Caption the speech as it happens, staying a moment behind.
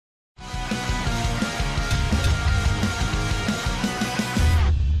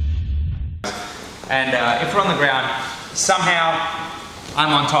And if we're on the ground, somehow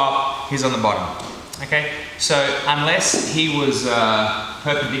I'm on top, he's on the bottom. Okay, so unless he was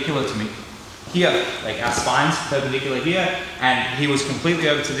perpendicular to me, here, like our spine's perpendicular here, and he was completely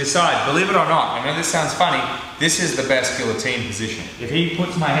over to this side. Believe it or not, I know this sounds funny, this is the best guillotine position. If he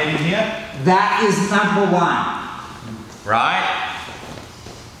puts my head in here, that is number 1. Right?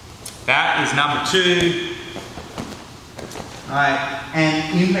 That is number 2. Right,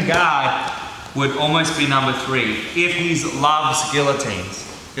 and in the guard would almost be number 3. If he loves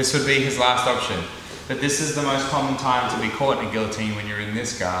guillotines, this would be his last option. But this is the most common time to be caught in a guillotine when you're in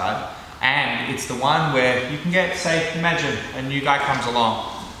this guard. And it's the one where you can get, say, imagine a new guy comes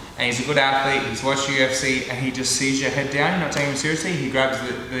along and he's a good athlete, he's watched UFC, and he just sees your head down, you're not taking him seriously, he grabs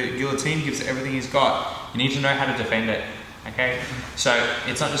the guillotine, gives it everything he's got. You need to know how to defend it, okay? So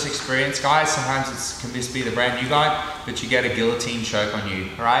it's not just experience, guys, sometimes it can just be the brand new guy, but you get a guillotine choke on you,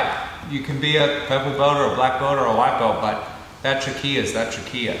 all right? You can be a purple belt or a black belt or a white belt, but that trachea is that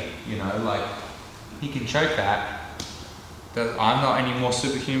trachea, you know, like, he can choke that. I'm not any more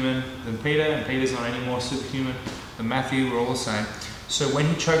superhuman than Peter, and Peter's not any more superhuman than Matthew, we're all the same. So when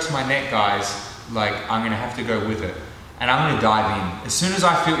he chokes my neck, guys, like, I'm gonna have to go with it. And I'm gonna dive in. As soon as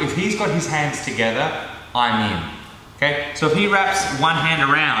I feel, if he's got his hands together, I'm in, okay? So if he wraps one hand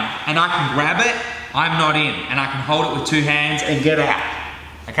around and I can grab it, I'm not in, and I can hold it with 2 hands and get out,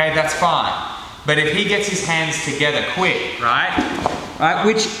 okay? That's fine. But if he gets his hands together quick, right,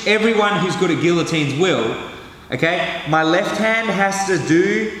 which everyone who's good at guillotines will, okay, my left hand has to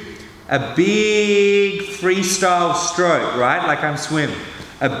do a big freestyle stroke, right? Like I'm swimming.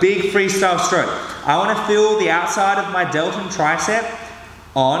 A big freestyle stroke. I want to feel the outside of my deltoid tricep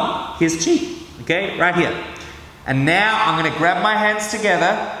on his cheek, okay? Right here. And now I'm going to grab my hands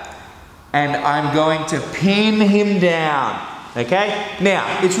together and I'm going to pin him down, okay?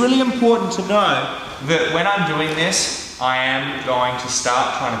 Now, it's really important to know that when I'm doing this, I am going to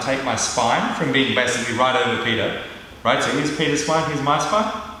start trying to take my spine from being basically right over Peter, right? So here's Peter's spine, here's my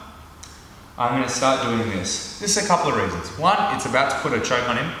spine. I'm going to start doing this. This is a couple of reasons. 1, it's about to put a choke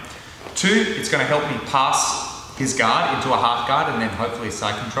on him. 2, it's going to help me pass his guard into a half guard and then hopefully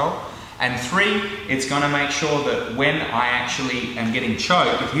side control. And 3, it's going to make sure that when I actually am getting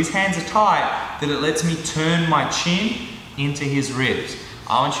choked, if his hands are tight, that it lets me turn my chin into his ribs.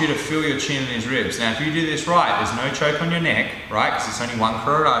 I want you to feel your chin in his ribs. Now, if you do this right, there's no choke on your neck, right? Because it's only one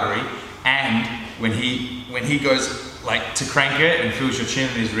carotid artery. And when he goes like to crank it and feels your chin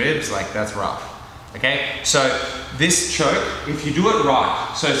in his ribs, like that's rough. Okay? So this choke, if you do it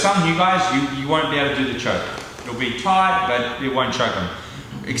right, so some of you guys, you won't be able to do the choke. It'll be tight, but it won't choke them.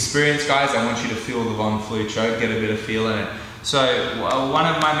 Experienced guys, I want you to feel the long Flue choke, get a bit of feel in it. So one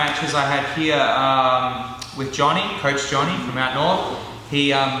of my matches I had here with Johnny, Coach Johnny from out north, he,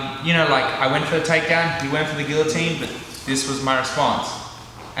 you know, like I went for the takedown, he went for the guillotine, but this was my response.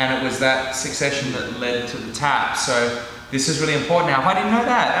 And it was that succession that led to the tap. So this is really important. Now, if I didn't know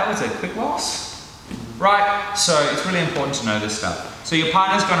that, that was a quick loss, right? So it's really important to know this stuff. So your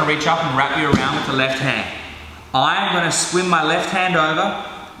partner's gonna reach up and wrap you around with the left hand. I'm gonna swim my left hand over,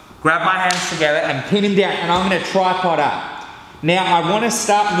 grab my hands together and pin him down, and I'm gonna tripod up. Now I wanna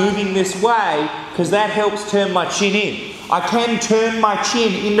start moving this way because that helps turn my chin in. I can turn my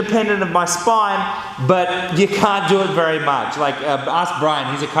chin independent of my spine, but you can't do it very much. Like ask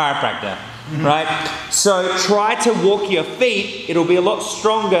Brian, he's a chiropractor, right? So try to walk your feet. It'll be a lot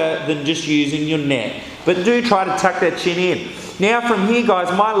stronger than just using your neck. But do try to tuck that chin in. Now from here,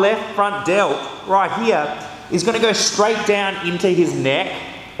 guys, my left front delt right here is gonna go straight down into his neck,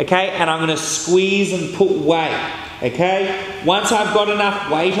 okay? And I'm gonna squeeze and put weight, okay? Once I've got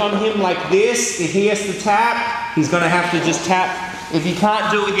enough weight on him like this, if he has to tap, he's gonna have to just tap. If you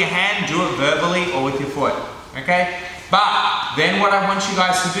can't do it with your hand, do it verbally or with your foot, okay? But then what I want you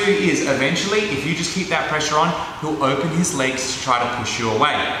guys to do is eventually, if you just keep that pressure on, he'll open his legs to try to push you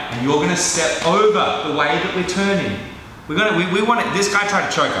away. And you're gonna step over the way that we're turning. We want it, this guy tried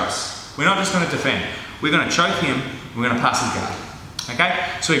to choke us. We're not just gonna defend. We're gonna choke him, we're gonna pass his guard,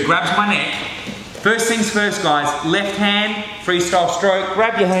 okay? So he grabs my neck. First things first, guys, left hand, freestyle stroke,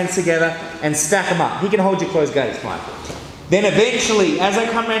 grab your hands together and stack them up. He can hold your closed guard, it's fine. Then eventually, as I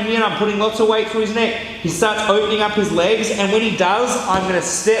come around here and I'm putting lots of weight through his neck, he starts opening up his legs, and when he does, I'm gonna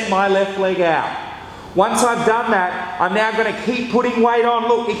step my left leg out. Once I've done that, I'm now gonna keep putting weight on.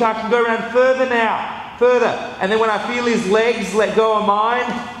 Look, I can go around further now, further. And then when I feel his legs let go of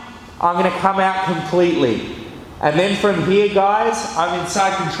mine, I'm gonna come out completely. And then from here, guys, I'm in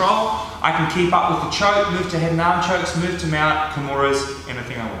side control. I can keep up with the choke, move to head and arm chokes, move to mount, Kimuras,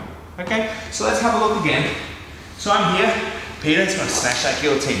 anything I want. Okay, so let's have a look again. So I'm here. Peter's gonna smash that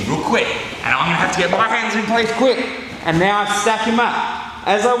guillotine real quick. and I'm gonna have to get my hands in place quick. And now I stack him up.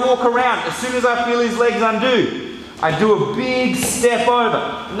 As I walk around, as soon as I feel his legs undo, I do a big step over.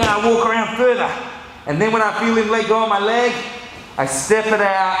 Now I walk around further. And then when I feel him let go of my leg, I step it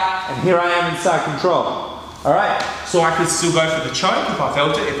out, and here I am in side control. All right, so I could still go for the choke if I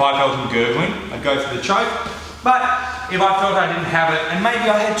felt it. If I felt him gurgling, I'd go for the choke. But if I felt I didn't have it, and maybe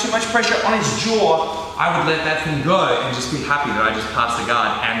I had too much pressure on his jaw, I would let that thing go and just be happy that I just passed the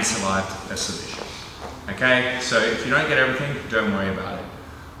guard and survived a submission. Okay, so if you don't get everything, don't worry about it.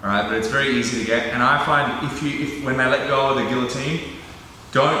 All right, but it's very easy to get, and I find if when they let go of the guillotine,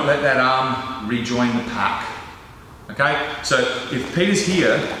 don't let that arm rejoin the pack. Okay, so if Peter's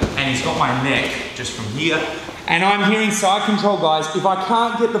here and he's got my neck just from here, and I'm here in side control, guys, if I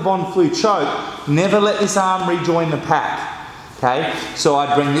can't get the Von Flue choke, never let this arm rejoin the pack. Okay, so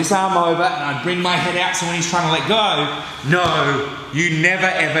I'd bring this arm over and I'd bring my head out, so when he's trying to let go, no, you never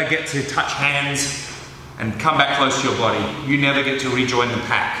ever get to touch hands and come back close to your body. You never get to rejoin the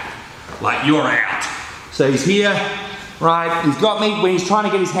pack. Like, you're out. So he's here, right, he's got me. When he's trying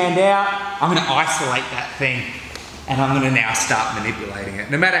to get his hand out, I'm gonna isolate that thing, and I'm gonna now start manipulating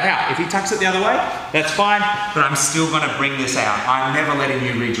it. No matter how, if he tucks it the other way, that's fine, but I'm still gonna bring this out. I'm never letting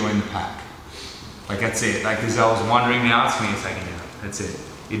you rejoin the pack. Like, that's it. Like, as I was wondering now, it's me taking it out. That's it.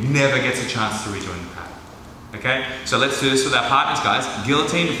 It never gets a chance to rejoin the pack. Okay, so let's do this with our partners, guys.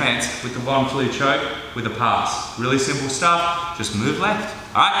 Guillotine defense with the Von Flue choke with a pass. Really simple stuff, just move left.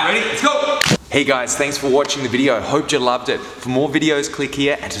 All right, ready, let's go. Hey guys, thanks for watching the video. Hope you loved it. For more videos, click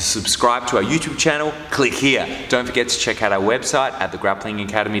here, and to subscribe to our YouTube channel, click here. Don't forget to check out our website at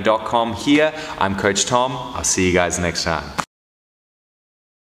thegrapplingacademy.com. Here, I'm Coach Tom. I'll see you guys next time.